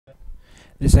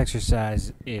This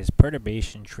exercise is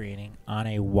perturbation training on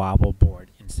a wobble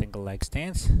board in single leg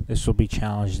stance. This will be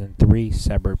challenged in 3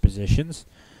 separate positions.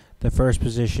 The first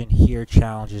position here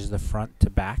challenges the front to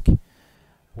back,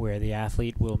 where the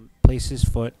athlete will place his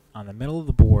foot on the middle of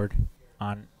the board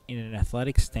in an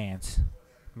athletic stance,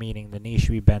 meaning the knee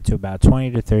should be bent to about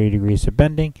 20 to 30 degrees of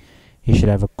bending. He should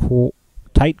have a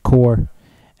tight core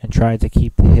and try to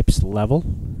keep the hips level,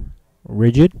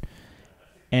 rigid,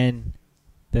 and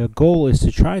the goal is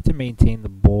to try to maintain the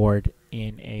board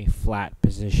in a flat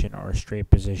position or a straight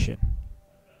position.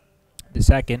 The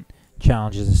second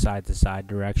challenges the side-to-side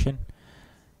direction.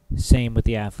 Same with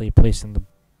the athlete placing the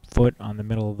foot on the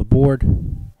middle of the board,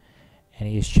 and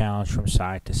he is challenged from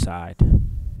side to side.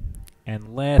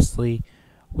 And lastly,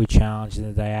 we challenge in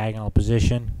the diagonal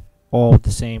position, all with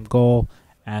the same goal,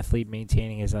 athlete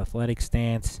maintaining his athletic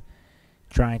stance,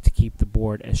 trying to keep the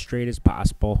board as straight as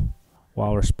possible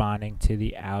while responding to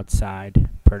the outside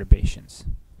perturbations.